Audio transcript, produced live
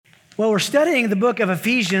Well, we're studying the book of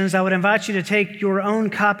Ephesians. I would invite you to take your own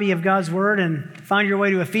copy of God's Word and find your way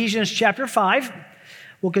to Ephesians chapter 5.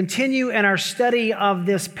 We'll continue in our study of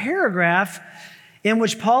this paragraph in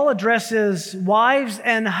which Paul addresses wives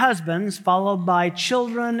and husbands, followed by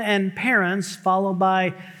children and parents, followed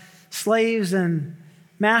by slaves and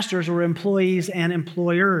masters, or employees and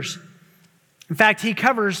employers. In fact, he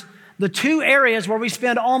covers the two areas where we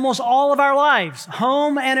spend almost all of our lives,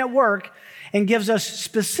 home and at work, and gives us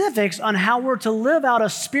specifics on how we're to live out a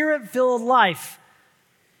spirit-filled life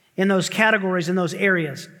in those categories, in those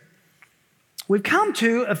areas. We've come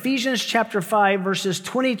to Ephesians chapter 5, verses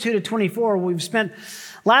 22 to 24. We've spent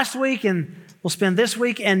last week, and we'll spend this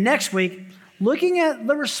week and next week looking at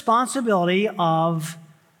the responsibility of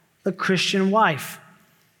the Christian wife.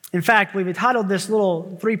 In fact, we've entitled this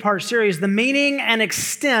little three-part series, The Meaning and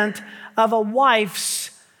Extent of a Wife's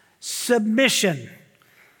Submission.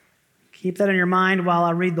 Keep that in your mind while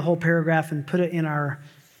I read the whole paragraph and put it in our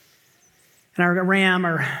RAM,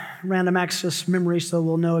 or random access memory, so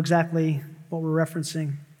we'll know exactly what we're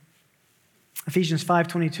referencing. Ephesians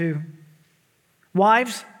 5:22.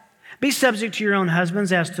 Wives, be subject to your own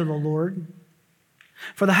husbands as to the Lord.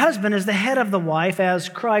 For the husband is the head of the wife, as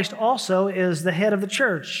Christ also is the head of the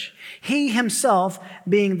church, he himself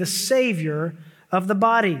being the Savior of the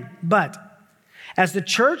body. But as the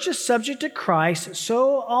church is subject to Christ,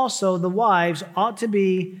 so also the wives ought to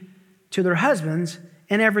be to their husbands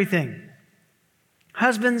in everything.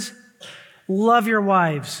 Husbands, love your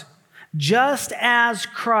wives, just as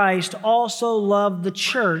Christ also loved the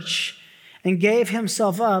church and gave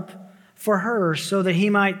himself up for her, so that he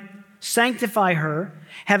might sanctify her,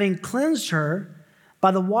 having cleansed her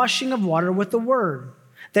by the washing of water with the word,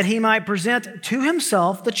 that he might present to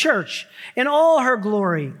himself the church in all her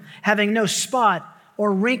glory, having no spot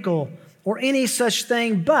or wrinkle or any such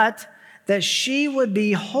thing, but that she would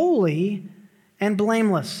be holy and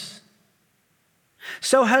blameless.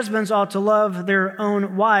 So husbands ought to love their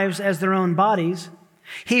own wives as their own bodies.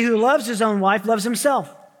 He who loves his own wife loves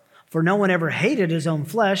himself. For no one ever hated his own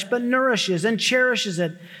flesh, but nourishes and cherishes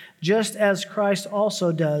it, just as Christ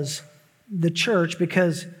also does the church,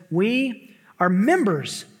 because we are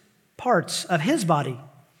members, parts of his body.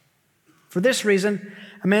 For this reason,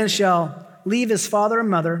 a man shall leave his father and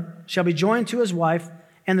mother, shall be joined to his wife,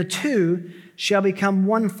 and the two shall become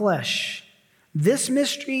one flesh. This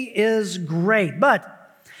mystery is great,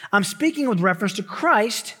 but I'm speaking with reference to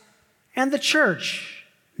Christ and the church.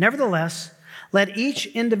 Nevertheless, let each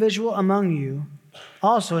individual among you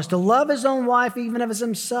also is to love his own wife even as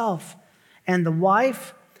himself, and the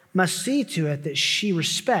wife must see to it that she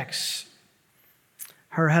respects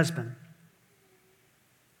her husband.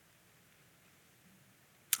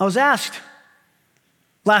 I was asked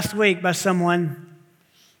last week by someone,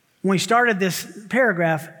 when we started this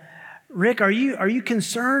paragraph, Rick, are you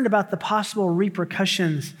concerned about the possible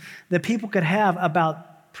repercussions that people could have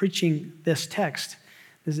about preaching this text?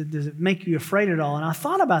 Does it make you afraid at all? And I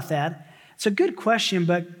thought about that. It's a good question,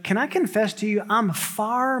 but can I confess to you, I'm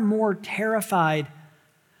far more terrified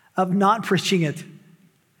of not preaching it.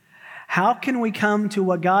 How can we come to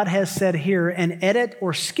what God has said here and edit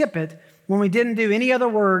or skip it when we didn't do any other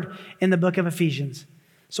word in the book of Ephesians?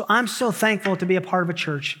 So I'm so thankful to be a part of a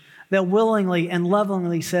church that willingly and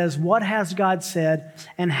lovingly says, what has God said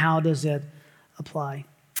and how does it apply?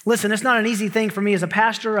 Listen, it's not an easy thing for me as a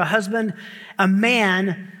pastor, a husband, a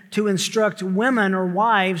man to instruct women or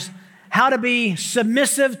wives how to be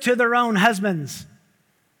submissive to their own husbands.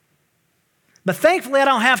 But thankfully, I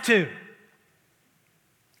don't have to,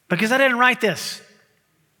 because I didn't write this.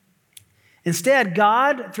 Instead,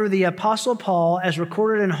 God, through the Apostle Paul, as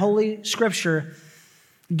recorded in Holy Scripture,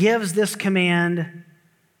 gives this command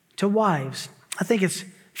to wives. I think it's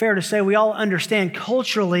fair to say we all understand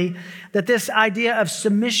culturally that this idea of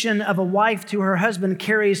submission of a wife to her husband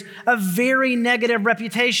carries a very negative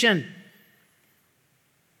reputation.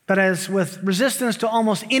 But as with resistance to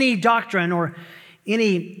almost any doctrine or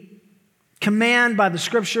any command by the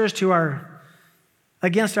Scriptures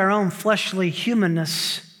against our own fleshly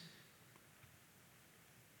humanness,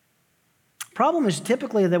 problem is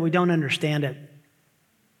typically that we don't understand it.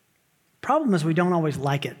 Problem is we don't always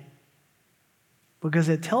like it, because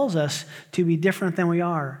it tells us to be different than we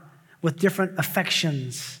are, with different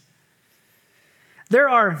affections.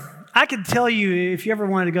 I could tell you, if you ever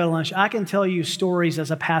wanted to go to lunch, I can tell you stories as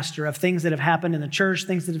a pastor of things that have happened in the church,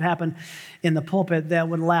 things that have happened in the pulpit that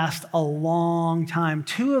would last a long time.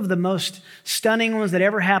 Two of the most stunning ones that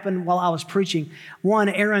ever happened while I was preaching. One,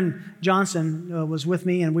 Aaron Johnson was with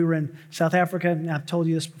me, and we were in South Africa. I've told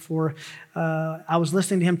you this before. I was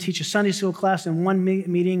listening to him teach a Sunday school class in one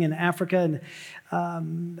meeting in Africa,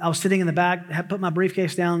 and I was sitting in the back, had put my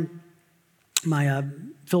briefcase down, my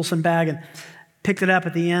Filson bag, and picked it up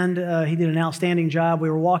at the end. He did an outstanding job. We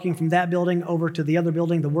were walking from that building over to the other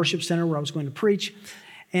building, the worship center where I was going to preach.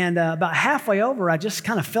 And about halfway over, I just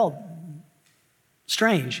kind of felt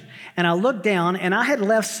strange. And I looked down, and I had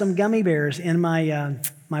left some gummy bears in my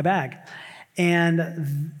bag.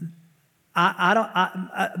 And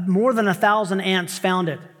more than 1,000 ants found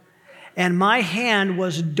it. And my hand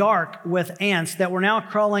was dark with ants that were now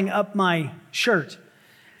crawling up my shirt.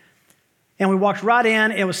 And we walked right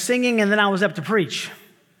in, it was singing, and then I was up to preach.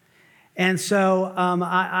 And so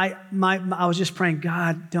I was just praying,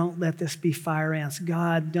 God, don't let this be fire ants.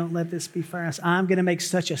 God, don't let this be fire ants. I'm going to make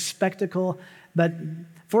such a spectacle. But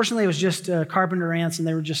fortunately, it was just carpenter ants, and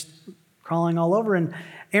they were just crawling all over. And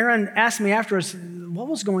Aaron asked me afterwards what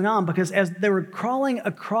was going on, because as they were crawling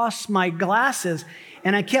across my glasses,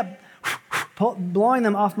 and I kept blowing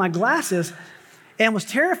them off my glasses, and was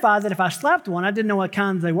terrified that if I slapped one, I didn't know what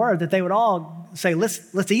kinds they were, that they would all say,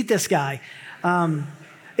 let's eat this guy.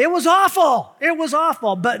 It was awful. It was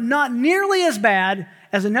awful, but not nearly as bad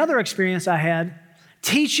as another experience I had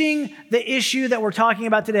teaching the issue that we're talking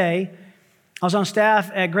about today. I was on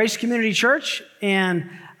staff at Grace Community Church and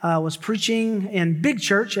was preaching in Big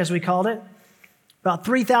Church, as we called it. About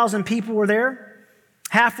 3,000 people were there.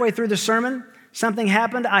 Halfway through the sermon, something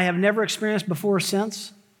happened I have never experienced before or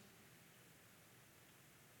since.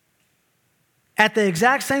 At the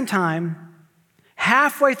exact same time,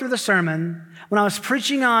 halfway through the sermon, when I was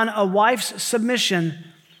preaching on a wife's submission,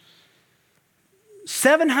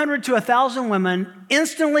 700 to 1,000 women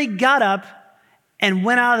instantly got up and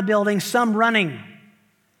went out of the building, some running,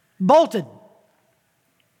 bolted.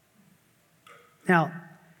 Now,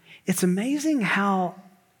 it's amazing how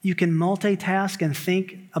you can multitask and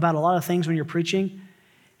think about a lot of things when you're preaching.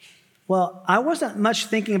 Well, I wasn't much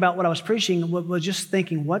thinking about what I was preaching, was just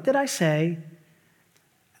thinking, what did I say?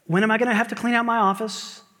 When am I going to have to clean out my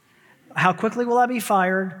office? How quickly will I be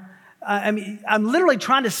fired? I'm literally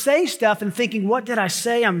trying to say stuff and thinking, what did I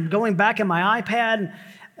say? I'm going back in my iPad, and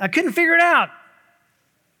I couldn't figure it out.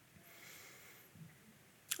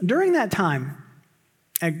 During that time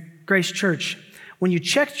at Grace Church, when you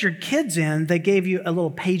checked your kids in, they gave you a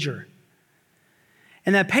little pager.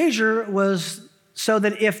 And that pager was so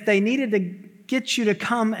that if they needed to get you to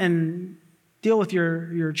come and deal with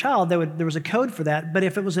your child, there was a code for that. But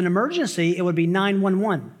if it was an emergency, it would be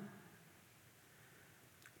 911.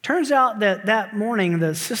 Turns out that morning,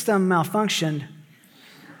 the system malfunctioned.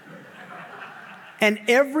 And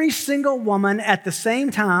every single woman at the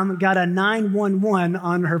same time got a 911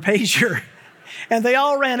 on her pager. And they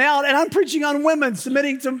all ran out. And I'm preaching on wives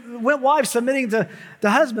submitting to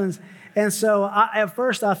husbands. And so at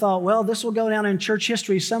first I thought, well, this will go down in church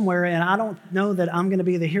history somewhere, and I don't know that I'm going to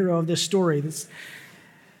be the hero of this story. We've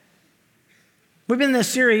been in this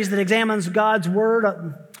series that examines God's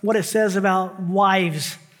word, what it says about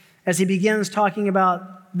wives, as he begins talking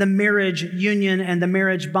about the marriage union and the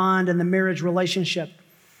marriage bond and the marriage relationship.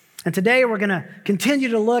 And today we're going to continue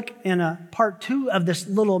to look in part 2 of this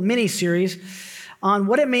little mini-series on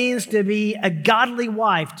what it means to be a godly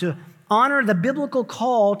wife, to honor the biblical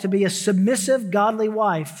call to be a submissive, godly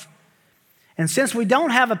wife. And since we don't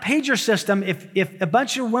have a pager system, if a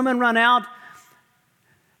bunch of women run out,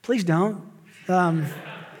 please don't. God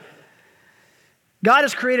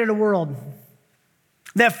has created a world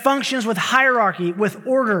that functions with hierarchy, with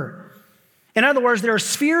order. In other words, there are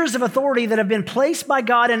spheres of authority that have been placed by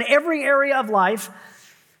God in every area of life.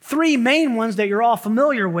 3 main ones that you're all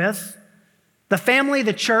familiar with: the family,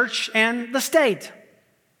 the church, and the state.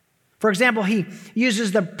 For example, he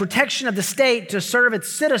uses the protection of the state to serve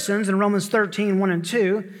its citizens in Romans 13, 1 and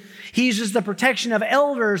 2. He uses the protection of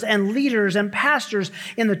elders and leaders and pastors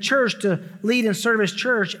in the church to lead and serve his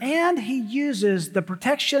church. And he uses the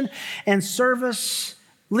protection and service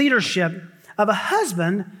leadership of a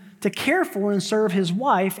husband to care for and serve his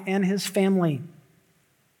wife and his family.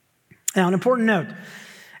 Now, an important note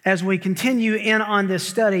as we continue in on this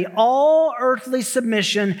study: all earthly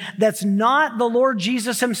submission that's not the Lord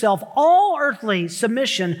Jesus himself, all earthly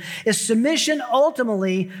submission is submission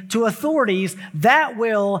ultimately to authorities that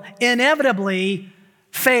will inevitably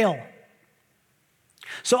fail.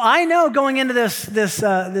 So I know going into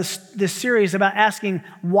this series about asking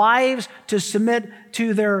wives to submit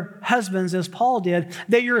to their husbands, as Paul did,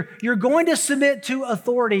 that you're going to submit to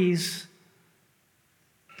authorities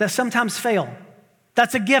that sometimes fail.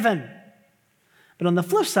 That's a given. But on the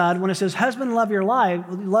flip side, when it says, husband, love your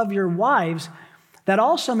wives, that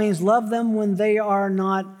also means love them when they are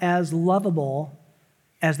not as lovable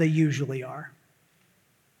as they usually are.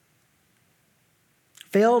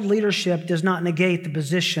 Failed leadership does not negate the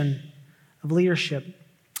position of leadership.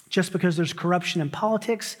 Just because there's corruption in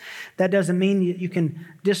politics, that doesn't mean you can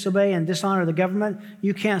disobey and dishonor the government.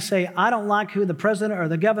 You can't say, I don't like who the president or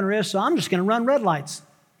the governor is, so I'm just going to run red lights.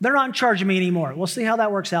 They're not in charge of me anymore. We'll see how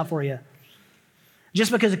that works out for you.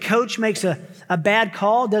 Just because a coach makes a bad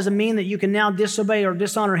call doesn't mean that you can now disobey or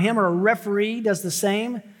dishonor him, or a referee does the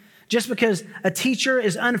same. Just because a teacher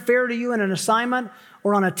is unfair to you in an assignment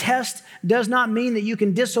or on a test does not mean that you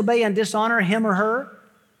can disobey and dishonor him or her.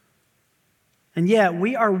 And yet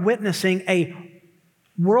we are witnessing a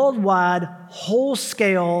worldwide,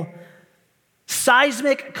 whole-scale,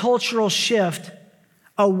 seismic cultural shift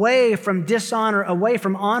away from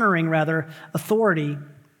honoring authority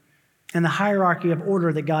and the hierarchy of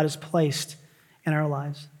order that God has placed in our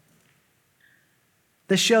lives.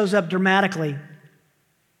 This shows up dramatically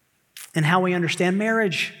in how we understand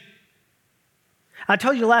marriage. I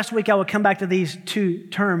told you last week I would come back to these two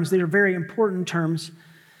terms. They are very important terms.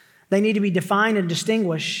 They need to be defined and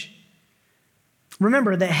distinguished.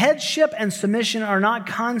 Remember that headship and submission are not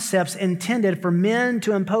concepts intended for men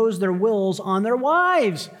to impose their wills on their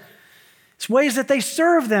wives. It's ways that they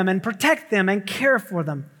serve them and protect them and care for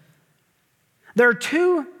them. There are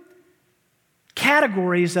two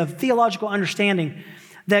categories of theological understanding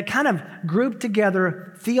that kind of group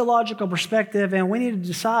together theological perspective, and we need to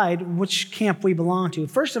decide which camp we belong to.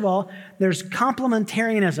 First of all, there's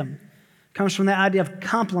complementarianism. It comes from the idea of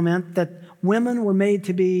complement, that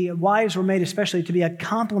wives were made especially to be a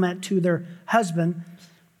complement to their husband.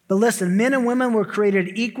 But listen, men and women were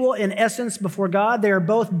created equal in essence before God. They are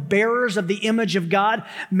both bearers of the image of God.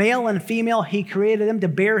 Male and female, He created them to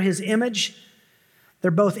bear His image.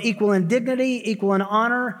 They're both equal in dignity, equal in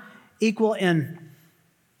honor, equal in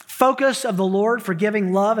focus of the Lord for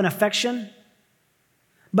giving love and affection.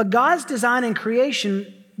 But God's design in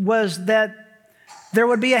creation was that there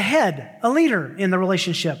would be a head, a leader in the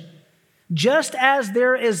relationship. Just as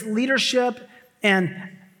there is leadership and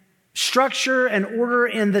structure and order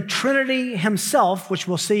in the Trinity Himself, which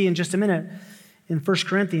we'll see in just a minute in 1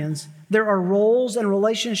 Corinthians, there are roles and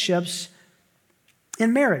relationships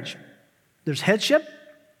in marriage. There's headship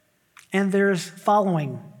and there's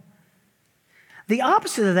following. The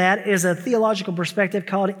opposite of that is a theological perspective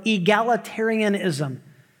called egalitarianism.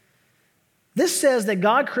 This says that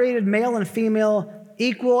God created male and female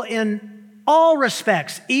equal in all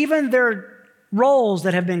respects, even their roles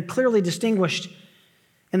that have been clearly distinguished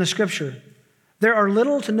in the Scripture. There are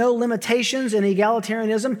little to no limitations in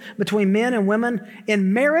egalitarianism between men and women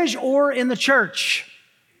in marriage or in the church.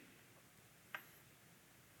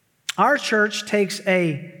 Our church takes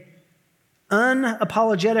a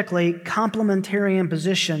unapologetically complementarian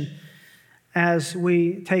position as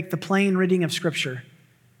we take the plain reading of Scripture.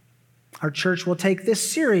 Our church will take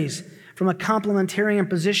this series from a complementarian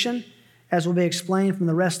position, as will be explained from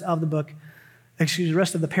the rest of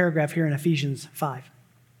the paragraph here in Ephesians 5.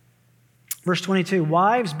 Verse 22,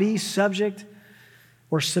 wives, be subject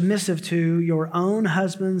or submissive to your own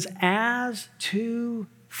husbands as to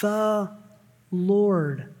the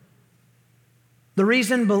Lord. The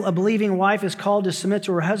reason a believing wife is called to submit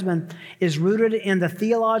to her husband is rooted in the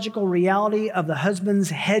theological reality of the husband's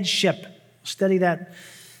headship. We'll study that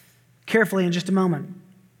carefully in just a moment.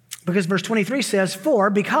 Because verse 23 says,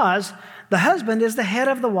 because the husband is the head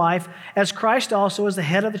of the wife, as Christ also is the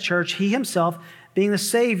head of the church, He Himself being the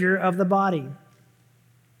Savior of the body.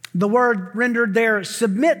 The word rendered there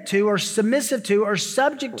submit to or submissive to or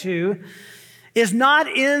subject to is not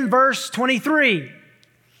in verse 23.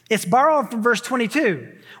 It's borrowed from verse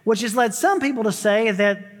 22, which has led some people to say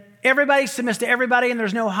that everybody submits to everybody and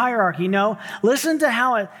there's no hierarchy. No, listen to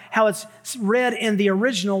how it's read in the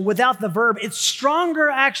original without the verb. It's stronger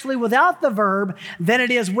actually without the verb than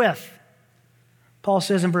it is with. Paul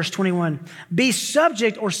says in verse 21, be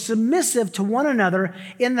subject or submissive to one another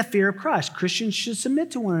in the fear of Christ. Christians should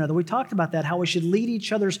submit to one another. We talked about that, how we should lead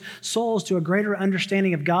each other's souls to a greater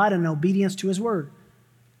understanding of God and obedience to His word.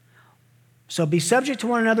 So be subject to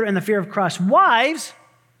one another in the fear of Christ. Wives,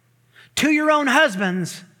 to your own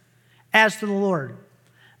husbands as to the Lord.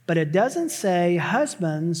 But it doesn't say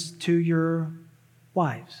husbands to your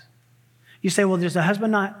wives. You say, well, does a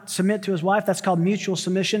husband not submit to his wife? That's called mutual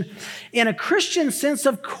submission. In a Christian sense,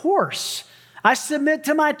 of course, I submit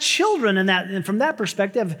to my children in that. And from that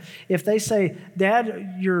perspective, if they say,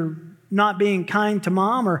 Dad, you're not being kind to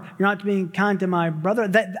mom, or you're not being kind to my brother,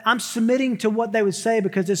 that I'm submitting to what they would say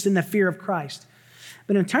because it's in the fear of Christ.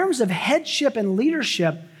 But in terms of headship and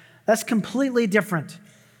leadership, that's completely different,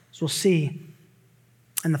 as we'll see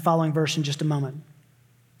in the following verse in just a moment.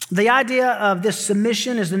 The idea of this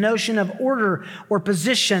submission is the notion of order or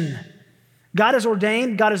position. God has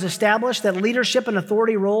ordained, God has established that leadership and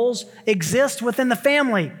authority roles exist within the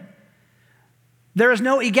family. There is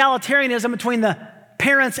no egalitarianism between the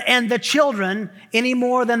parents and the children any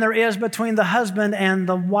more than there is between the husband and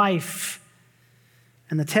the wife.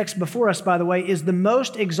 And the text before us, by the way, is the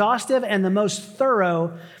most exhaustive and the most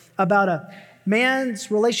thorough about a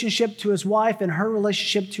man's relationship to his wife and her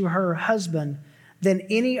relationship to her husband than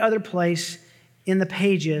any other place in the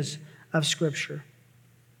pages of Scripture.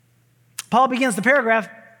 Paul begins the paragraph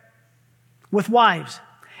with wives.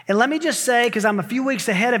 And let me just say, because I'm a few weeks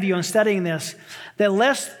ahead of you in studying this, that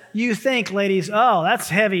lest you think, ladies, oh, that's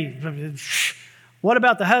heavy. What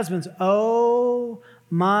about the husbands? Oh,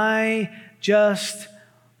 my, just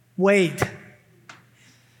wait.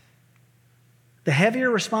 The heavier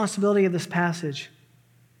responsibility of this passage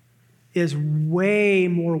is way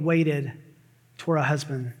more weighted toward a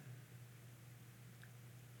husband.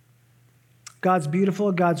 God's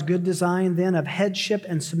beautiful, God's good design then of headship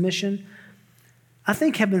and submission, I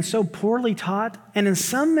think have been so poorly taught and in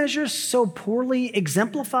some measures so poorly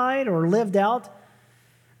exemplified or lived out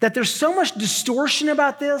that there's so much distortion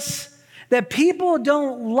about this that people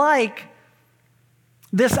don't like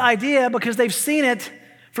this idea because they've seen it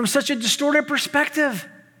from such a distorted perspective.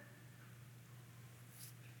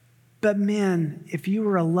 But men, if you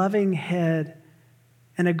were a loving head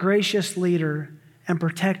and a gracious leader and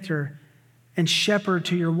protector and shepherd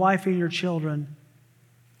to your wife and your children,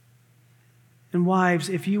 and wives,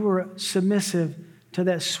 if you were submissive to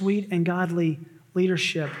that sweet and godly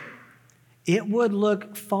leadership, it would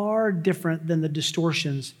look far different than the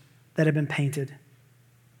distortions that have been painted.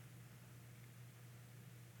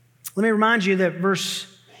 Let me remind you that verse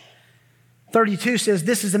 32 says,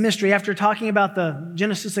 this is a mystery. After talking about the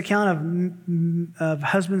Genesis account of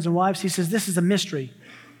husbands and wives, he says, this is a mystery.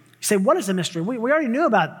 You say, what is a mystery? We already knew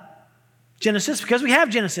about Genesis because we have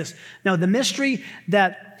Genesis. No, the mystery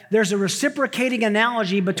that there's a reciprocating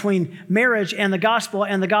analogy between marriage and the gospel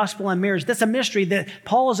and marriage. That's a mystery that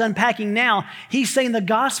Paul is unpacking now. He's saying the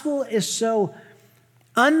gospel is so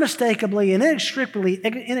unmistakably and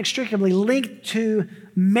inextricably linked to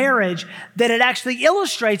marriage that it actually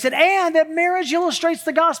illustrates it, and that marriage illustrates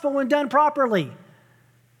the gospel when done properly.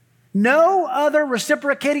 No other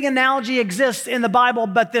reciprocating analogy exists in the Bible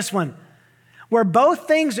but this one, where both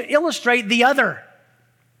things illustrate the other.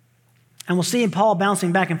 And we'll see Paul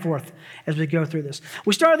bouncing back and forth as we go through this.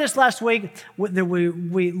 We started this last week.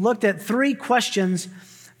 We looked at 3 questions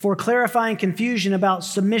for clarifying confusion about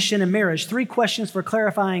submission in marriage. 3 questions for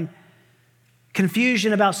clarifying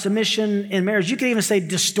confusion about submission in marriage. You could even say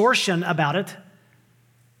distortion about it.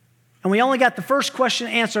 And we only got the first question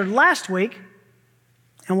answered last week,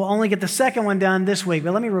 and we'll only get the second one done this week.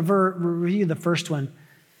 But let me review the first one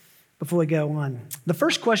before we go on. The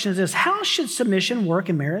first question is this: how should submission work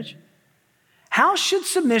in marriage? How should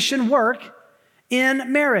submission work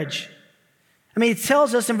in marriage? I mean, it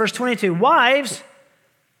tells us in verse 22, wives,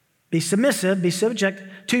 be submissive, be subject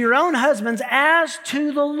to your own husbands as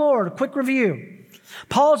to the Lord. Quick review.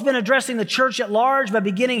 Paul's been addressing the church at large, but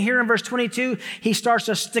beginning here in verse 22, he starts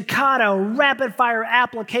a staccato, rapid-fire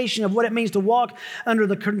application of what it means to walk under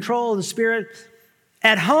the control of the Spirit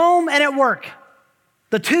at home and at work,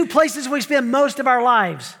 the 2 places we spend most of our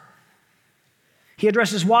lives. He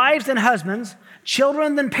addresses wives and husbands,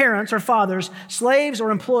 children then parents or fathers, slaves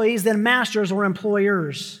or employees, then masters or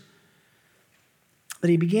employers.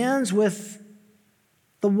 But he begins with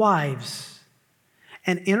the wives.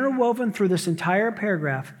 And interwoven through this entire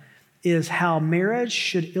paragraph is how marriage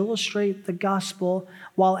should illustrate the gospel,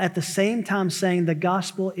 while at the same time saying the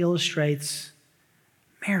gospel illustrates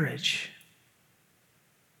marriage.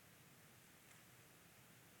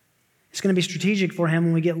 It's going to be strategic for him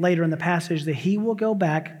when we get later in the passage that he will go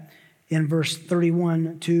back in verse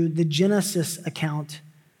 31 to the Genesis account,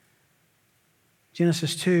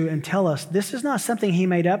 Genesis 2, and tell us this is not something he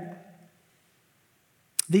made up.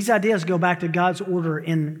 These ideas go back to God's order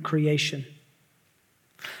in creation.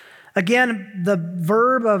 Again, the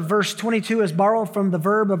verb of verse 22 is borrowed from the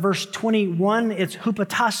verb of verse 21. It's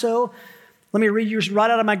hupotasso. Let me read you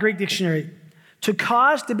right out of my Greek dictionary. To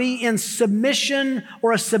cause to be in submission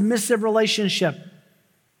or a submissive relationship.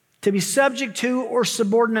 to be subject to or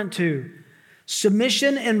subordinate to.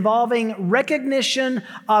 Submission involving recognition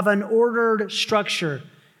of an ordered structure.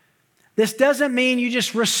 This doesn't mean you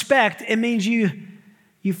just respect. It means you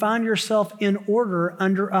find yourself in order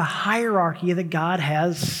under a hierarchy that God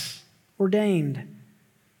has ordained.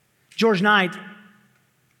 George Knight,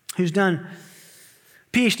 who's done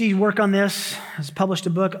PhD work on this, has published a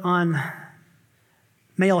book on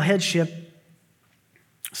male headship,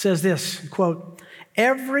 says this, quote,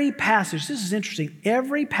 every passage, this is interesting,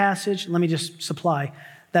 every passage, let me just supply,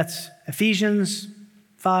 that's Ephesians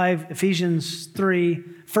 5, Ephesians 3,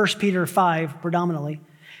 1 Peter 5 predominantly.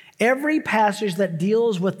 Every passage that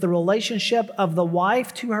deals with the relationship of the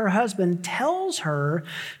wife to her husband tells her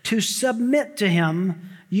to submit to him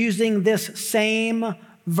using this same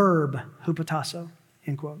verb, hupotasso,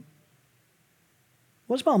 end quote.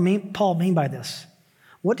 What does Paul mean by this?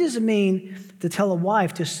 What does it mean to tell a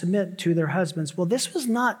wife to submit to their husbands? Well, this was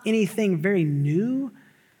not anything very new.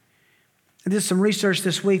 I did some research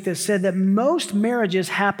this week that said that most marriages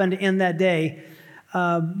happened in that day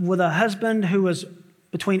with a husband who was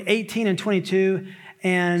between 18 and 22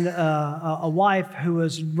 and a wife who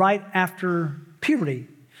was right after puberty,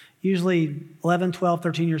 usually 11, 12,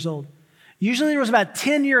 13 years old. Usually there was about a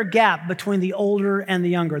 10-year gap between the older and the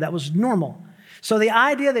younger. That was normal. So the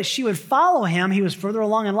idea that she would follow him, he was further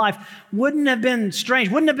along in life, wouldn't have been strange,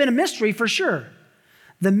 wouldn't have been a mystery for sure.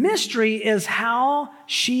 The mystery is how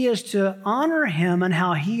she is to honor him and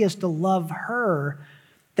how he is to love her,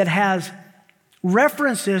 that has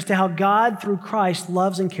references to how God through Christ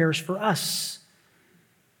loves and cares for us.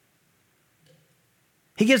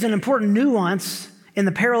 He gives an important nuance in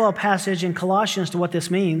the parallel passage in Colossians to what this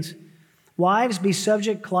means. Wives, be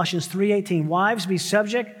subject, Colossians 3:18, wives, be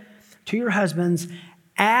subject to your husbands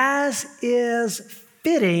as is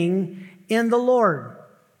fitting in the Lord.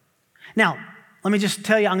 Now, let me just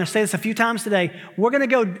tell you, I'm going to say this a few times today. We're going to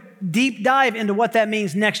go deep dive into what that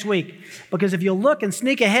means next week, because if you look and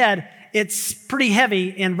sneak ahead, it's pretty heavy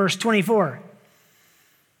in verse 24.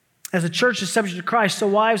 As the church is subject to Christ, so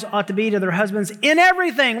wives ought to be to their husbands in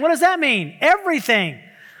everything. What does that mean? Everything.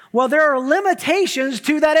 Well, there are limitations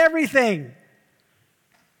to that everything.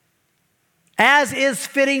 As is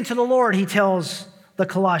fitting to the Lord, he tells the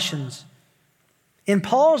Colossians. In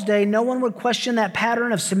Paul's day, no one would question that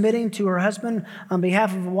pattern of submitting to her husband on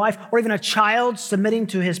behalf of a wife, or even a child submitting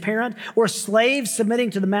to his parent, or slaves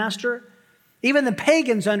submitting to the master. Even the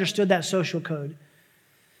pagans understood that social code.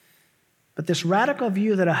 But this radical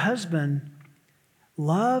view that a husband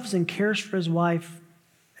loves and cares for his wife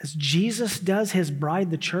as Jesus does his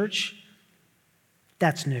bride, the church,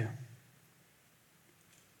 that's new.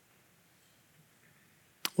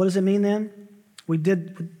 What does it mean then? We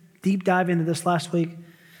did deep dive into this last week.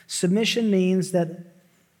 Submission means that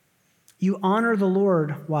you honor the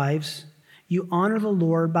Lord, wives. You honor the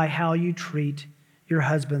Lord by how you treat your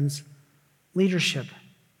husband's leadership.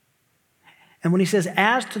 And when he says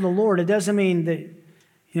as to the Lord, it doesn't mean that,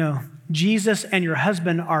 Jesus and your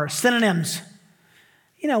husband are synonyms.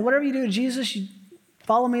 Whatever you do to Jesus, you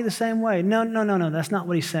follow me the same way. No. That's not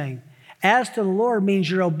what he's saying. As to the Lord means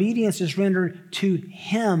your obedience is rendered to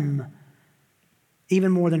him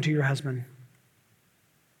even more than to your husband.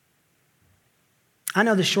 I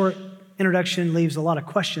know the short introduction leaves a lot of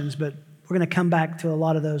questions, but we're going to come back to a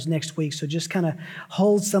lot of those next week. So just kind of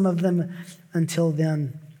hold some of them until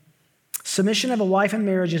then. Submission of a wife in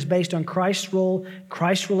marriage is based on Christ's role,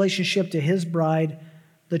 Christ's relationship to his bride,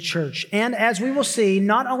 the church. And as we will see,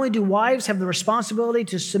 not only do wives have the responsibility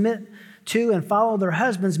to submit to and follow their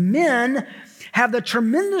husbands, men have the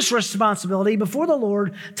tremendous responsibility before the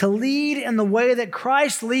Lord to lead in the way that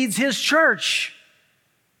Christ leads his church.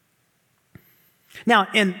 Now,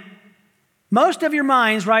 in most of your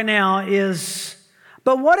minds right now is,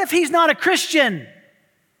 but what if he's not a Christian?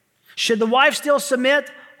 Should the wife still submit?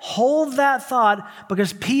 Hold that thought,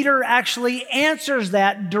 because Peter actually answers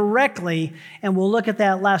that directly, and we'll look at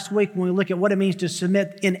that last week when we look at what it means to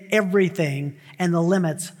submit in everything and the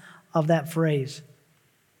limits of that phrase.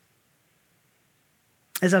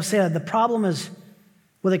 As I've said, the problem is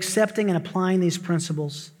with accepting and applying these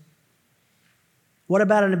principles. What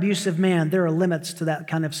about an abusive man? There are limits to that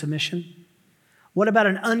kind of submission. What about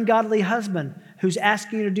an ungodly husband who's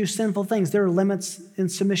asking you to do sinful things? There are limits in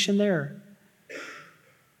submission there.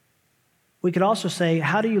 We could also say,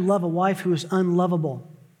 how do you love a wife who is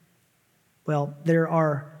unlovable? Well, there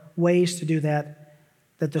are ways to do that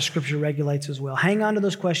the Scripture regulates as well. Hang on to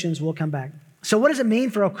those questions. We'll come back. So what does it mean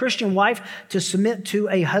for a Christian wife to submit to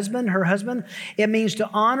a husband, her husband? It means to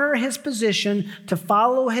honor his position, to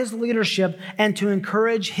follow his leadership, and to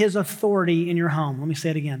encourage his authority in your home. Let me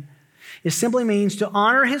say it again. It simply means to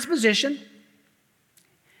honor his position.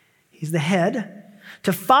 He's the head.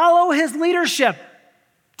 To follow his leadership,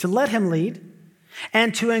 to let him lead,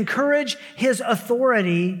 and to encourage his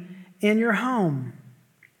authority in your home.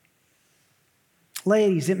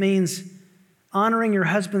 Ladies, it means honoring your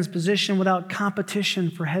husband's position without competition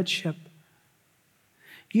for headship.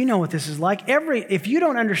 You know what this is like. If you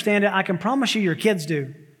don't understand it, I can promise you your kids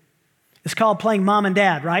do. It's called playing mom and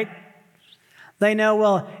dad, right? They know,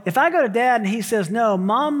 well, if I go to dad and he says no,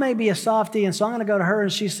 mom may be a softie, and so I'm going to go to her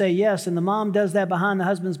and she say yes, and the mom does that behind the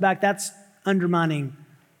husband's back, that's undermining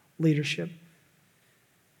leadership.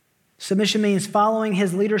 Submission means following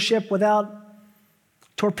his leadership without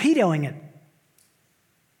torpedoing it.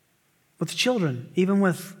 With the children, even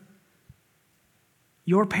with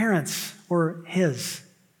your parents or his.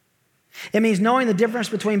 It means knowing the difference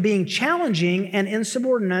between being challenging and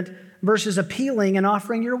insubordinate versus appealing and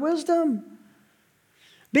offering your wisdom.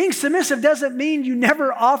 Being submissive doesn't mean you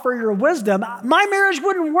never offer your wisdom. My marriage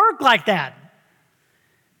wouldn't work like that.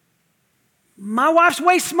 My wife's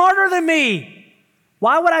way smarter than me.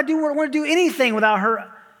 Why would I want to do anything without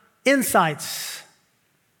her insights?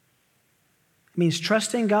 It means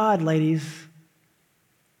trusting God, ladies,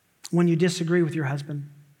 when you disagree with your husband.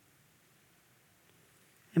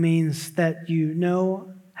 It means that you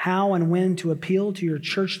know how and when to appeal to your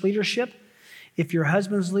church leadership if your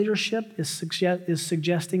husband's leadership is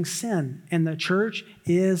suggesting sin, and the church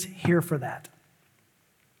is here for that.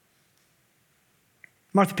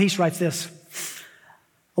 Martha Peace writes this: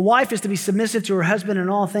 a wife is to be submissive to her husband in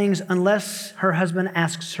all things unless her husband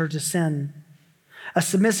asks her to sin. A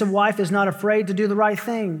submissive wife is not afraid to do the right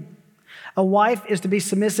thing. A wife is to be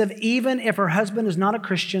submissive even if her husband is not a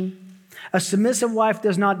Christian. A submissive wife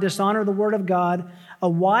does not dishonor the word of God. A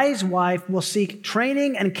wise wife will seek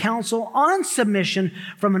training and counsel on submission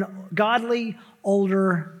from a godly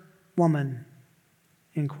older woman.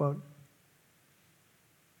 End quote.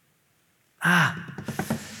 I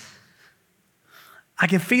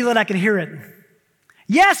can feel it. I can hear it.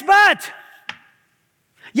 Yes, but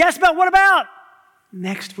what about?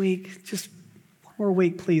 Next week, just one more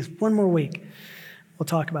week, please. One more week. We'll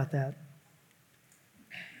talk about that.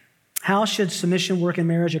 How should submission work in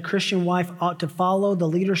marriage? A Christian wife ought to follow the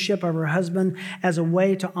leadership of her husband as a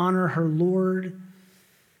way to honor her Lord.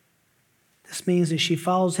 This means that she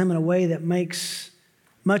follows him in a way that makes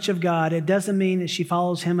much of God. It doesn't mean that she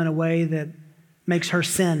follows him in a way that makes her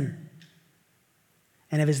sin.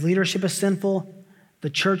 And if his leadership is sinful, the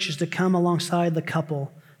church is to come alongside the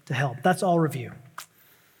couple to help. That's all review.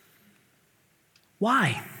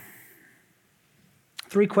 Why?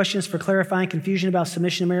 3 questions for clarifying confusion about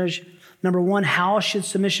submission in marriage. Number 1, how should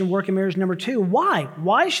submission work in marriage? Number 2, why?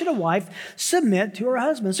 Why should a wife submit to her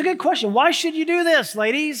husband? It's a good question. Why should you do this,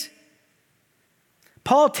 ladies?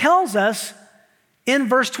 Paul tells us in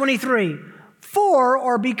verse 23, for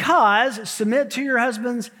or because, submit to your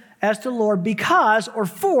husbands as to the Lord, because or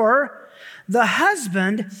for, the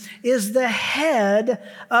husband is the head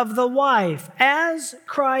of the wife, as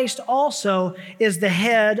Christ also is the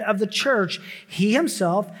head of the church, he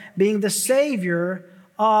himself being the Savior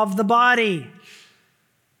of the body.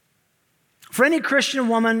 For any Christian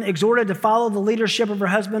woman exhorted to follow the leadership of her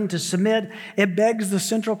husband, to submit, it begs the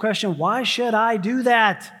central question, why should I do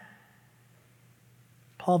that?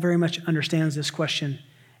 Paul very much understands this question,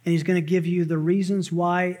 and he's going to give you the reasons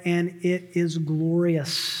why, and it is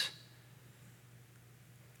glorious.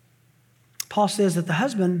 Paul says that the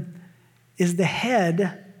husband is the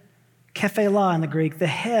head, kephelah in the Greek, the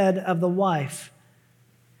head of the wife.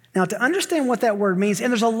 Now, to understand what that word means,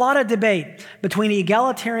 and there's a lot of debate between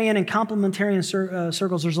egalitarian and complementarian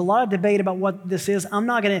circles. There's a lot of debate about what this is. I'm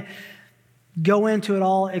not going to go into it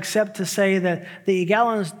all except to say that the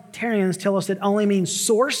egalitarians tell us it only means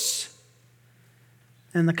source,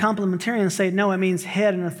 and the complementarians say, no, it means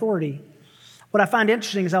head and authority. What I find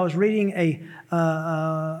interesting is I was reading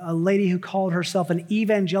a lady who called herself an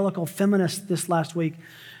evangelical feminist this last week,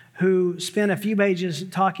 who spent a few pages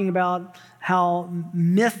talking about how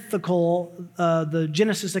mythical the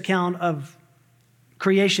Genesis account of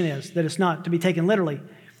creation is, that it's not to be taken literally.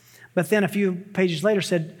 But then a few pages later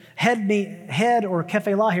said head or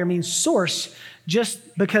kephelah here means source, just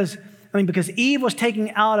because Eve was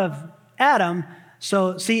taken out of Adam.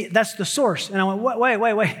 So see, that's the source. And I went,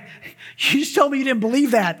 wait. You just told me you didn't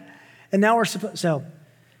believe that. And now we're supposed, so.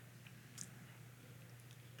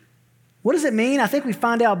 What does it mean? I think we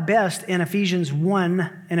find out best in Ephesians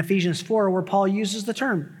 1 and Ephesians 4, where Paul uses the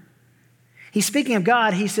term. He's speaking of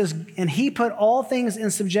God. He says, and he put all things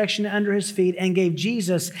in subjection under his feet and gave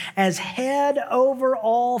Jesus as head over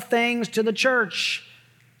all things to the church.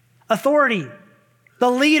 Authority,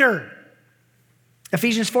 the leader.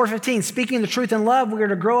 Ephesians 4:15, speaking the truth in love, we are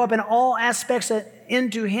to grow up in all aspects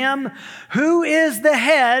into him who is the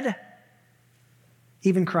head,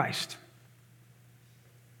 even Christ.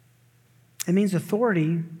 It means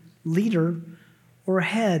authority, leader, or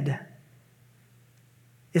head.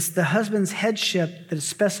 It's the husband's headship that is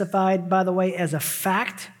specified, by the way, as a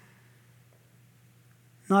fact,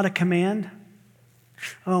 not a command.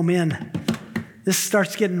 Oh, man, this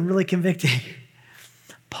starts getting really convicting.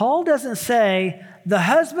 Paul doesn't say the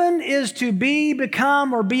husband is to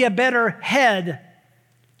become, or be a better head.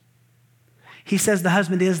 He says the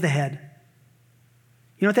husband is the head.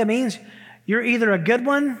 You know what that means? You're either a good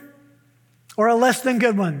one or a less than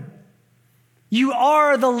good one. You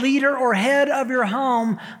are the leader or head of your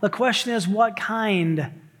home. The question is, what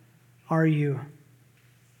kind are you?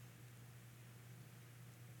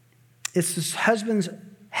 It's this husband's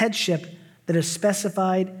headship that is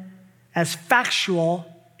specified as factual.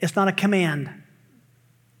 It's not a command.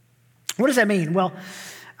 What does that mean? Well,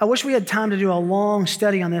 I wish we had time to do a long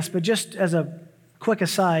study on this, but just as a quick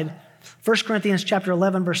aside, 1 Corinthians chapter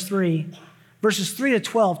 11, verse 3, verses 3 to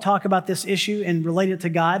 12 talk about this issue and relate it to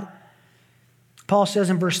God. Paul says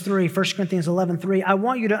in verse 3, 1 Corinthians 11:3, I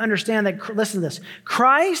want you to understand that, listen to this,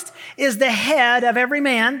 Christ is the head of every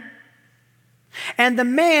man, and the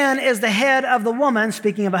man is the head of the woman,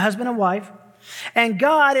 speaking of a husband and wife, and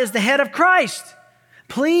God is the head of Christ.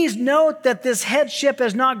 Please note that this headship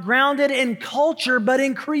is not grounded in culture, but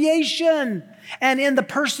in creation and in the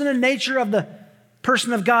person and nature of the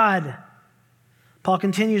person of God. Paul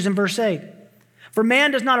continues in verse 8, for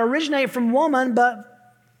man does not originate from woman, but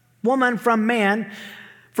woman from man.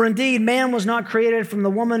 For indeed, man was not created from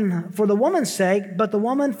the woman for the woman's sake, but the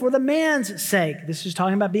woman for the man's sake. This is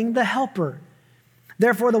talking about being the helper.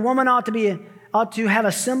 Therefore, the woman ought to have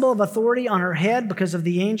a symbol of authority on her head because of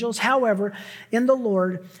the angels. However, in the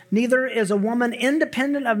Lord, neither is a woman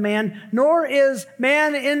independent of man, nor is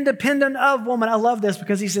man independent of woman. I love this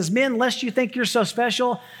because he says, men, lest you think you're so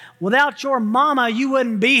special, without your mama, you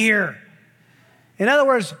wouldn't be here. In other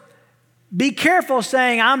words, be careful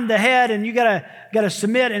saying I'm the head and you gotta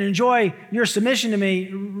submit and enjoy your submission to me.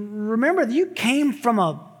 Remember that you came from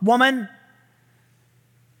a woman.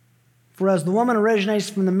 For as the woman originates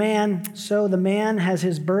from the man, so the man has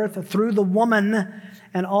his birth through the woman,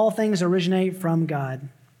 and all things originate from God.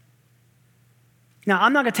 Now,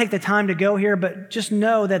 I'm not going to take the time to go here, but just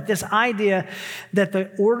know that this idea that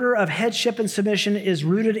the order of headship and submission is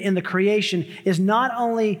rooted in the creation is not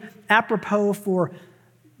only apropos for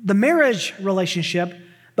the marriage relationship,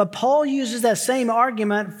 but Paul uses that same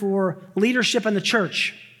argument for leadership in the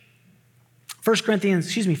church. 1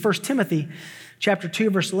 Timothy chapter 2,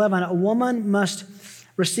 verse 11, a woman must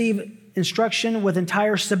receive instruction with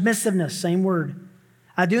entire submissiveness, same word.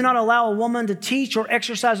 I do not allow a woman to teach or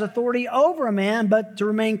exercise authority over a man, but to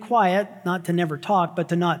remain quiet, not to never talk, but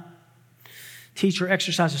to not teach or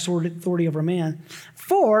exercise authority over a man.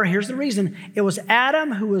 For, here's the reason, it was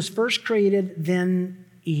Adam who was first created, then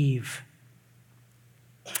Eve.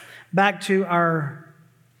 Back to our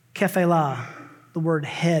kephelah, the word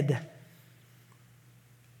head.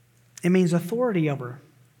 It means authority over,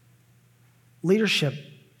 leadership,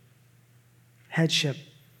 headship.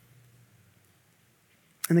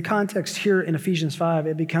 In the context here in Ephesians 5,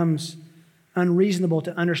 it becomes unreasonable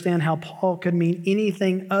to understand how Paul could mean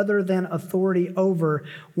anything other than authority over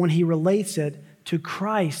when he relates it to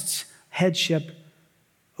Christ's headship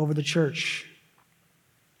over the church.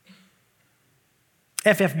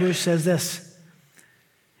 F.F. Bruce says this,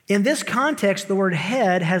 in this context, the word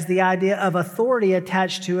head has the idea of authority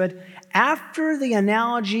attached to it after the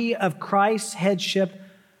analogy of Christ's headship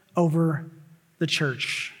over the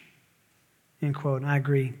church. End quote. I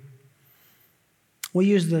agree. We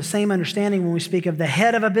use the same understanding when we speak of the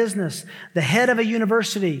head of a business, the head of a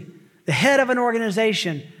university, the head of an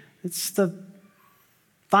organization. It's the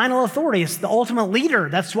final authority. It's the ultimate leader.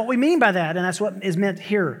 That's what we mean by that, and that's what is meant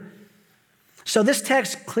here. So this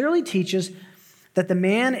text clearly teaches that the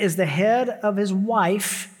man is the head of his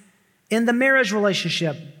wife in the marriage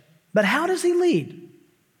relationship. But how does he lead?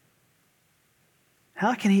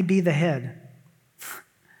 How can he be the head?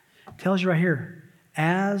 It tells you right here,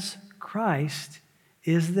 as Christ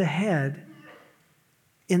is the head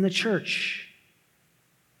in the church.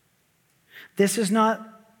 This is not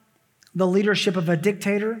the leadership of a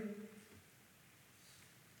dictator,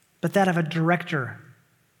 but that of a director.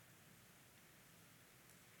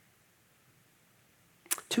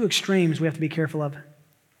 Two extremes we have to be careful of.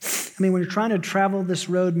 I mean, when you're trying to travel this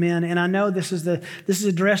road, men, and I know this is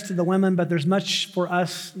addressed to the women, but there's much for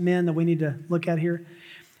us men that we need to look at here.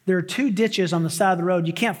 there are two ditches on the side of the road.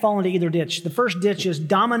 You can't fall into either ditch. The first ditch is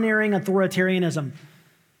domineering authoritarianism.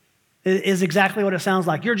 It is exactly what it sounds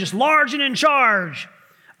like. You're just large and in charge.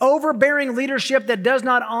 Overbearing leadership that does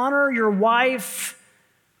not honor your wife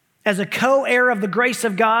as a co-heir of the grace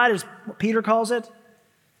of God, is what Peter calls it.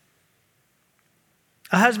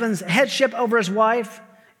 A husband's headship over his wife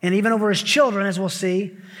and even over his children, as we'll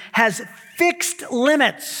see, has fixed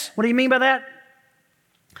limits. What do you mean by that?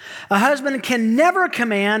 A husband can never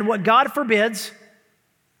command what God forbids,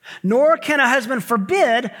 nor can a husband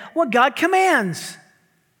forbid what God commands.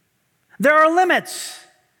 There are limits.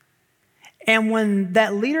 And when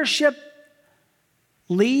that leadership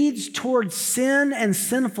leads towards sin and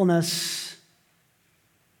sinfulness,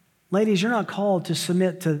 ladies, you're not called to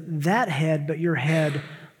submit to that head, but your head,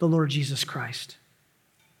 the Lord Jesus Christ.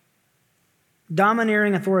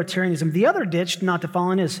 Domineering authoritarianism. The other ditch not to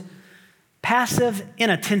fall in is passive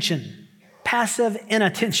inattention. Passive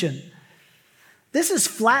inattention. This is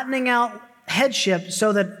flattening out headship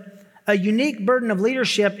so that a unique burden of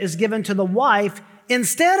leadership is given to the wife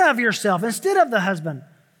instead of yourself, instead of the husband.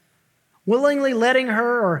 Willingly letting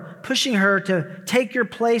her or pushing her to take your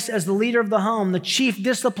place as the leader of the home, the chief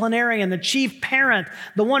disciplinarian, the chief parent,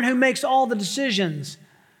 the one who makes all the decisions.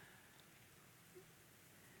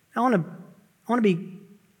 I want to be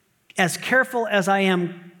as careful as I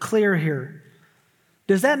am clear here.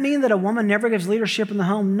 Does that mean that a woman never gives leadership in the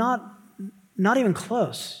home? Not even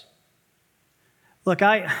close. Look,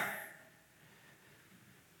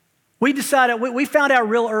 we found out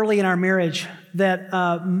real early in our marriage that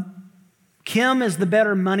Kim is the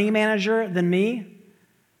better money manager than me.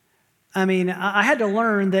 I mean, I had to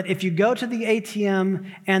learn that if you go to the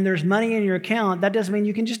ATM and there's money in your account, that doesn't mean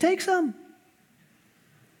you can just take some.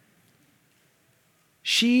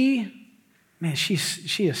 She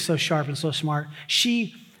is so sharp and so smart.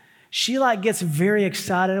 She like gets very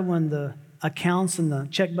excited when the accounts and the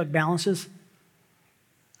checkbook balances.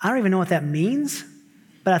 I don't even know what that means,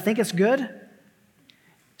 but I think it's good.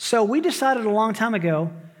 So we decided a long time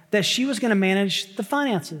ago that she was going to manage the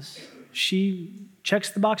finances. She checks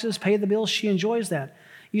the boxes, pays the bills. She enjoys that.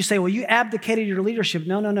 You say, well, you abdicated your leadership.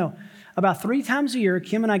 No. About 3 times a year,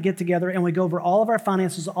 Kim and I get together and we go over all of our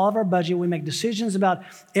finances, all of our budget. We make decisions about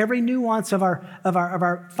every nuance of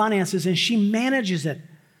our finances, and she manages it.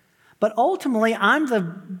 But ultimately, I'm the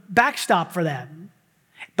backstop for that.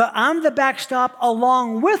 But I'm the backstop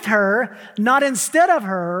along with her, not instead of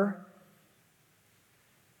her.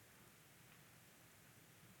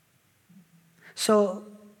 So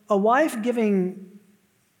a wife giving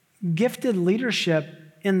gifted leadership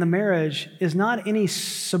in the marriage is not any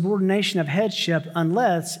subordination of headship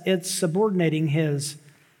unless it's subordinating his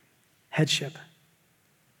headship.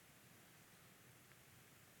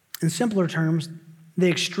 In simpler terms, the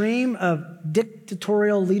extreme of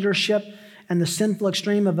dictatorial leadership and the sinful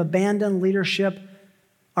extreme of abandoned leadership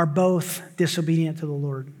are both disobedient to the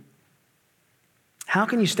Lord. How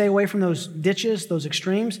can you stay away from those ditches, those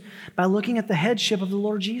extremes? By looking at the headship of the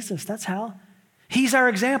Lord Jesus. That's how. He's our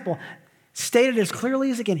example. Stated as clearly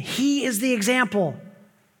as again, he is the example.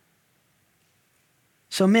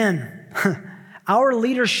 So men, our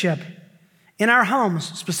leadership in our homes,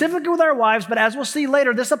 specifically with our wives, but as we'll see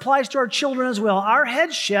later, this applies to our children as well. Our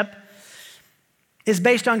headship is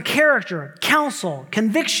based on character, counsel,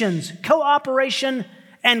 convictions, cooperation,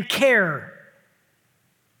 and care.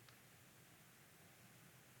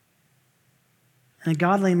 And a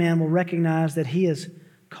godly man will recognize that he is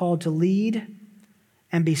called to lead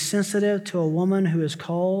and be sensitive to a woman who is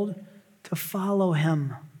called to follow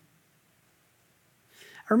him.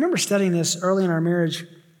 I remember studying this early in our marriage,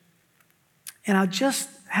 and I just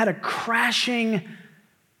had a crashing,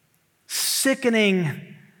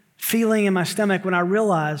 sickening feeling in my stomach when I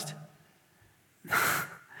realized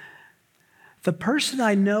the person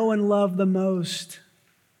I know and love the most,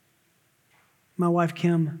 my wife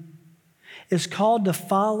Kim, is called to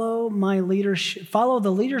follow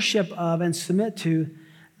the leadership of and submit to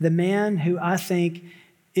the man who I think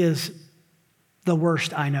is the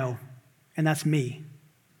worst I know, and that's me.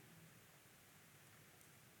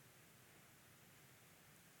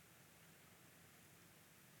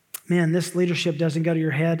 Man, this leadership doesn't go to your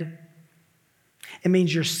head. It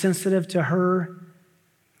means you're sensitive to her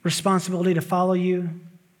responsibility to follow you.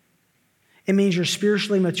 It means you're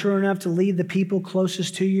spiritually mature enough to lead the people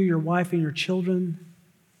closest to you, your wife and your children.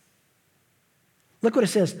 Look what it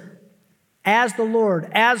says. As the Lord,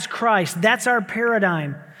 as Christ, that's our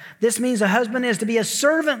paradigm. This means a husband is to be a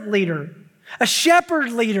servant leader, a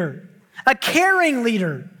shepherd leader, a caring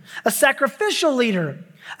leader, a sacrificial leader,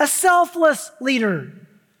 a selfless leader,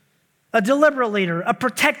 a deliberate leader, a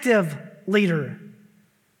protective leader.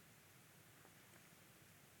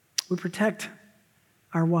 We protect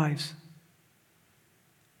our wives.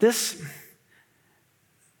 I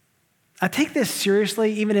take this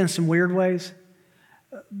seriously, even in some weird ways.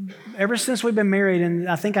 Ever since we've been married, and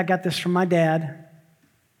I think I got this from my dad,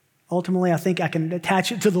 ultimately I think I can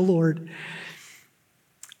attach it to the Lord.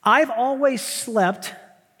 I've always slept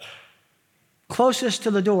closest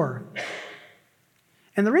to the door.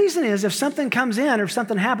 And the reason is if something comes in or if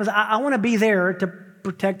something happens, I want to be there to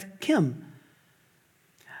protect Kim.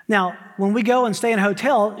 Now, when we go and stay in a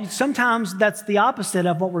hotel, sometimes that's the opposite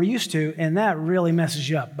of what we're used to, and that really messes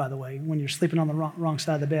you up, by the way, when you're sleeping on the wrong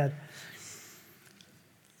side of the bed.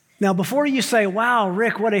 Now, before you say, wow,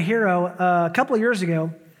 Rick, what a hero, a couple of years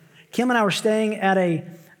ago, Kim and I were staying at a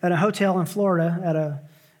hotel in Florida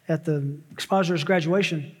at the expositor's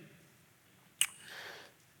graduation.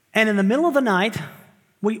 And in the middle of the night,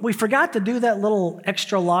 we forgot to do that little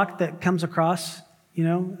extra lock that comes across,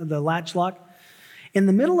 the latch lock. In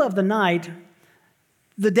the middle of the night,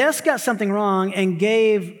 the desk got something wrong and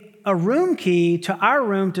gave a room key to our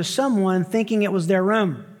room to someone thinking it was their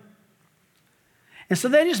room. And so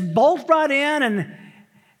they just bolt right in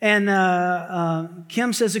and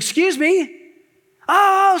Kim says, "Excuse me."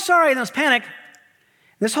 "Oh, sorry." And there was panic.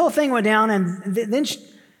 This whole thing went down, and then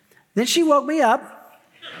she woke me up.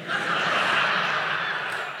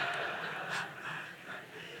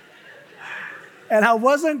 And I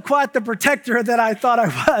wasn't quite the protector that I thought I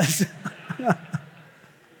was.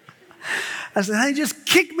 I said, "Hey, just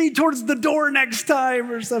kick me towards the door next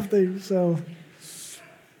time," or something. So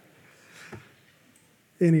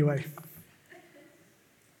anyway,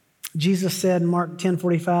 Jesus said in Mark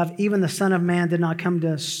 10:45, "Even the Son of Man did not come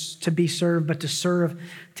to be served, but to serve,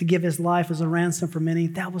 to give his life as a ransom for many."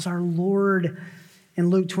 That was our Lord. In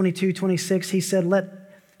Luke 22:26, he said, "Let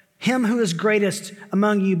him who is greatest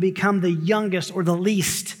among you become the youngest or the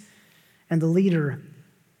least, and the leader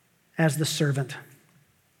as the servant."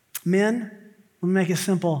 Men, let me make it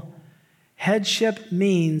simple. Headship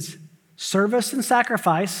means service and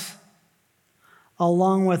sacrifice,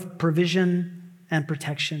 along with provision and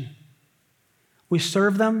protection. We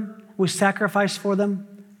serve them, we sacrifice for them,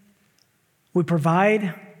 we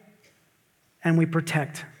provide, and we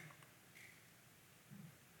protect.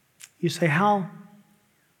 You say, how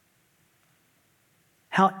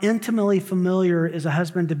intimately familiar is a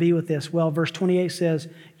husband to be with this? Well, verse 28 says,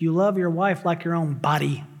 "You love your wife like your own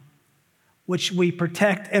body," which we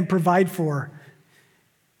protect and provide for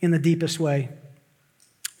in the deepest way.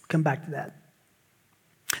 We'll come back to that.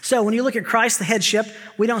 So when you look at Christ, the headship,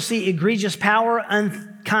 we don't see egregious power,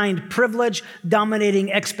 unkind privilege,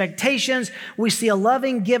 dominating expectations. We see a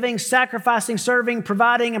loving, giving, sacrificing, serving,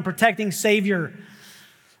 providing, and protecting Savior.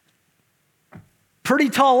 Pretty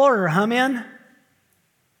tall order, huh, man?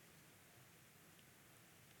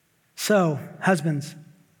 So, husbands,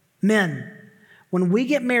 men, when we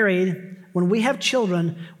get married, when we have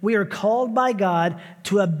children, we are called by God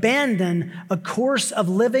to abandon a course of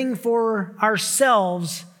living for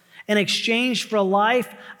ourselves in exchange for a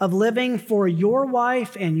life of living for your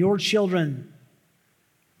wife and your children.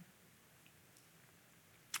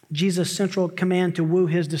 Jesus' central command to woo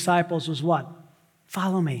his disciples was what?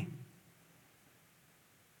 Follow me.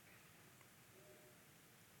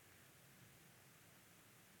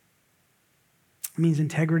 It means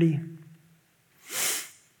integrity.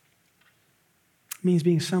 It means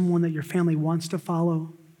being someone that your family wants to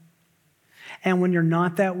follow. And when you're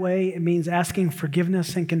not that way, it means asking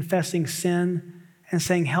forgiveness and confessing sin and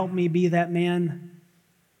saying, "Help me be that man,"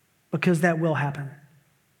 because that will happen.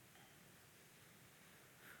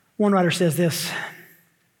 One writer says this: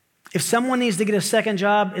 "If someone needs to get a second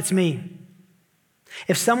job, it's me.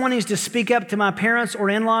 If someone needs to speak up to my parents or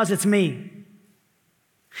in-laws, it's me.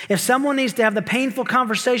 If someone needs to have the painful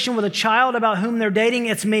conversation with a child about whom they're dating,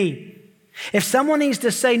 it's me. If someone needs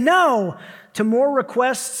to say no to more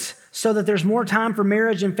requests so that there's more time for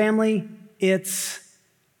marriage and family, it's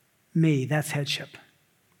me." That's headship.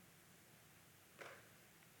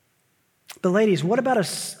 But ladies, what about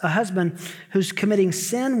a husband who's committing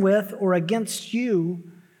sin with or against you?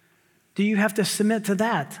 Do you have to submit to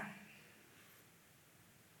that?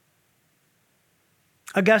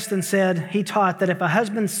 Augustine said, he taught that if a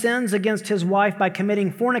husband sins against his wife by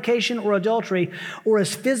committing fornication or adultery or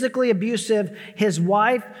is physically abusive, his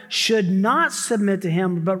wife should not submit to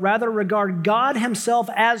him, but rather regard God himself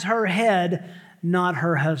as her head, not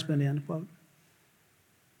her husband, end quote.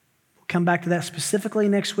 We'll come back to that specifically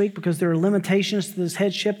next week because there are limitations to this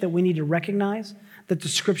headship that we need to recognize that the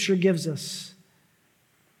scripture gives us.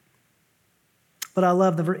 But I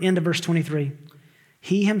love the end of verse 23.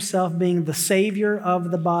 he himself being the Savior of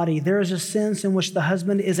the body. There is a sense in which the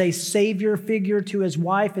husband is a Savior figure to his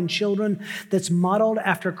wife and children that's modeled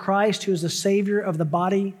after Christ, who is the Savior of the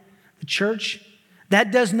body, the church.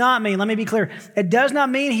 That does not mean, let me be clear, it does not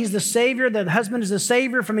mean he's the Savior, that the husband is the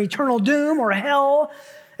Savior from eternal doom or hell,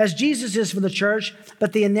 as Jesus is for the church,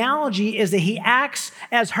 but the analogy is that he acts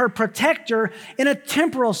as her protector in a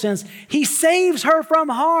temporal sense. He saves her from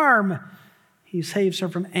harm. He saves her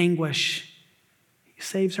from anguish. He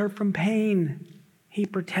saves her from pain. He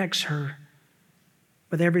protects her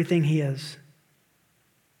with everything he is.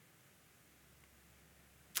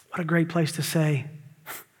 What a great place to say,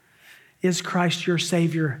 is Christ your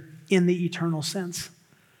Savior in the eternal sense?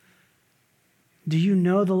 Do you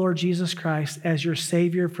know the Lord Jesus Christ as your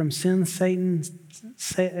Savior from sin, Satan,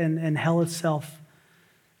 and hell itself?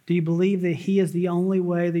 Do you believe that he is the only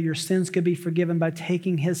way that your sins could be forgiven by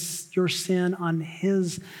taking your sin on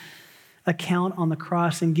his account on the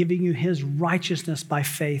cross and giving you his righteousness by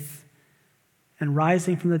faith and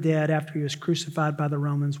rising from the dead after he was crucified by the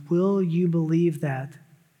Romans? Will you believe that?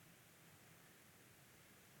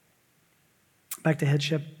 Back to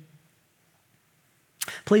headship.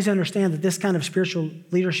 Please understand that this kind of spiritual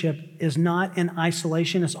leadership is not in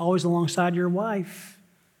isolation. It's always alongside your wife.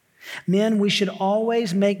 Men, we should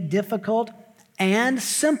always make difficult and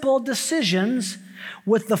simple decisions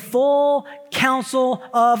with the full counsel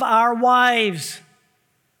of our wives.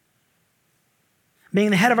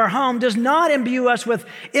 Being the head of our home does not imbue us with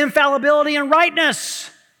infallibility and rightness.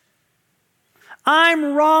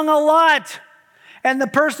 I'm wrong a lot, and the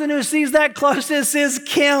person who sees that closest is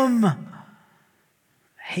Kim.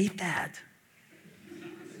 I hate that.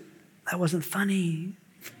 That wasn't funny.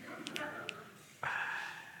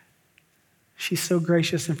 She's so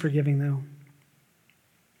gracious and forgiving, though.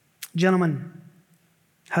 Gentlemen,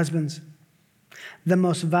 husbands, the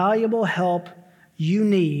most valuable help you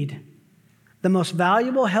need, the most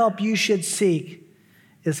valuable help you should seek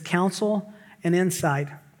is counsel and insight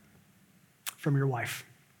from your wife.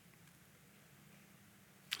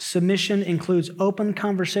 Submission includes open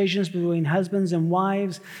conversations between husbands and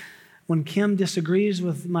wives. When Kim disagrees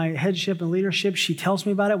with my headship and leadership, she tells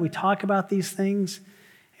me about it. We talk about these things.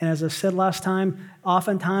 And as I said last time,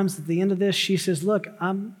 oftentimes at the end of this, she says, look,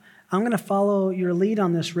 I'm going to follow your lead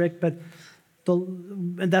on this, Rick, but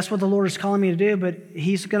and that's what the Lord is calling me to do, but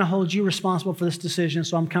he's going to hold you responsible for this decision,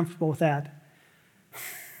 so I'm comfortable with that.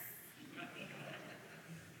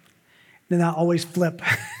 Then I always flip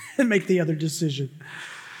and make the other decision.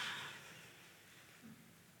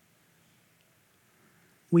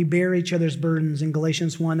 We bear each other's burdens. In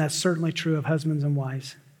Galatians 1, that's certainly true of husbands and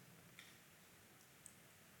wives.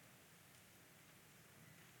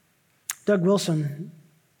 Doug Wilson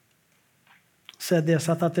said this.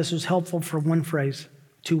 I thought this was helpful for one phrase,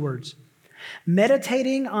 2 words.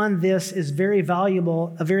 Meditating on this is a very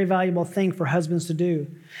valuable thing for husbands to do,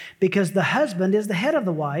 because the husband is the head of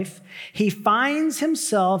the wife. He finds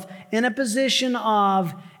himself in a position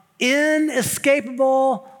of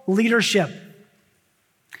inescapable leadership.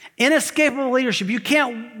 Inescapable leadership. You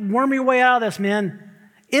can't worm your way out of this, man.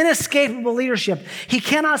 Inescapable leadership. He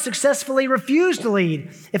cannot successfully refuse to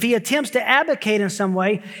lead. If he attempts to abdicate in some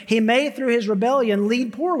way, he may, through his rebellion,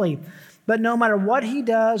 lead poorly. But no matter what he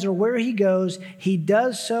does or where he goes, he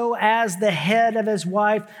does so as the head of his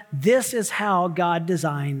wife. This is how God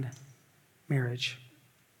designed marriage.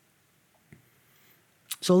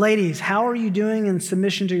 So ladies, how are you doing in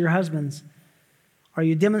submission to your husbands? Are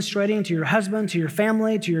you demonstrating to your husband, to your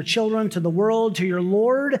family, to your children, to the world, to your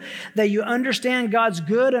Lord, that you understand God's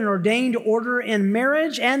good and ordained order in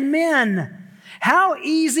marriage? And men, how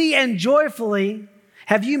easy and joyfully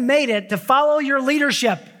have you made it to follow your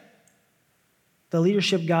leadership, the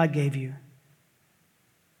leadership God gave you?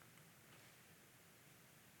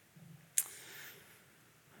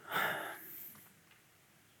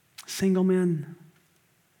 Single men,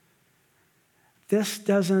 this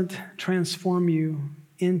doesn't transform you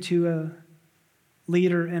into a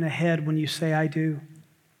leader and a head when you say, I do.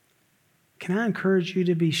 Can I encourage you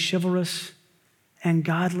to be chivalrous and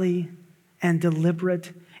godly and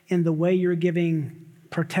deliberate in the way you're giving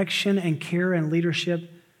protection and care and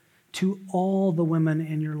leadership to all the women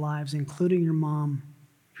in your lives, including your mom,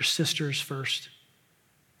 your sisters first?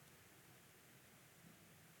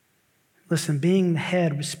 Listen, being the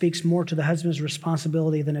head speaks more to the husband's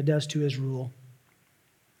responsibility than it does to his rule.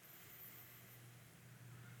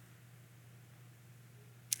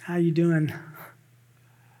 How you doing?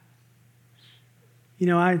 You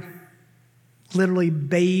know, I literally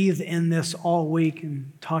bathe in this all week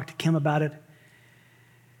and talk to Kim about it.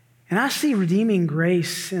 And I see redeeming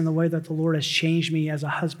grace in the way that the Lord has changed me as a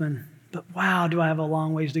husband But wow, do I have a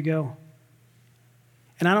long ways to go.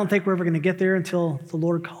 And I don't think we're ever going to get there until the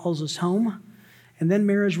Lord calls us home. And then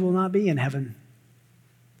marriage will not be in heaven.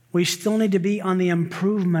 We still need to be on the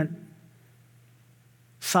improvement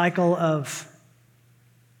cycle of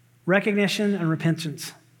recognition and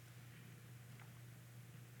repentance.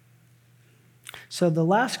 So the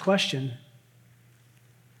last question,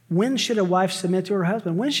 when should a wife submit to her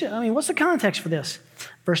husband? What's the context for this?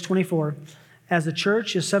 Verse 24, as the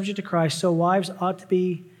church is subject to Christ, so wives ought to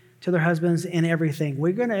be to their husbands in everything.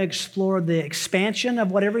 We're going to explore the expansion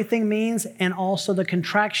of what everything means and also the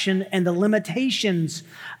contraction and the limitations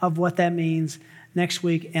of what that means next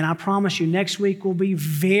week. And I promise you, next week will be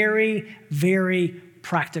very, very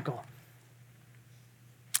practical.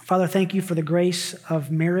 Father, thank you for the grace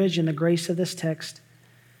of marriage and the grace of this text.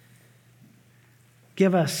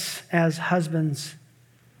 Give us, as husbands,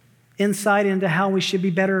 insight into how we should be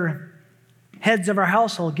better heads of our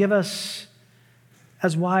household. Give us,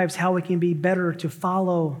 as wives, how we can be better to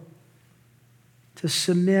follow, to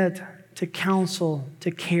submit, to counsel,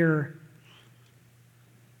 to care.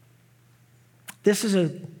 This is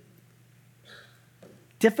a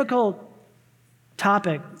difficult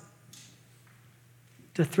topic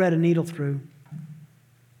to thread a needle through.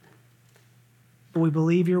 But we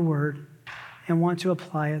believe your word and want to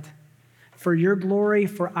apply it for your glory,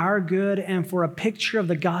 for our good, and for a picture of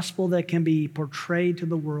the gospel that can be portrayed to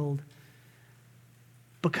the world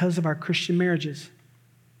because of our Christian marriages.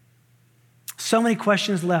 So many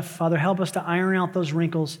questions left. Father, help us to iron out those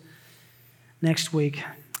wrinkles next week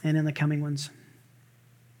and in the coming ones.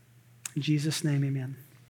 In Jesus' name, amen.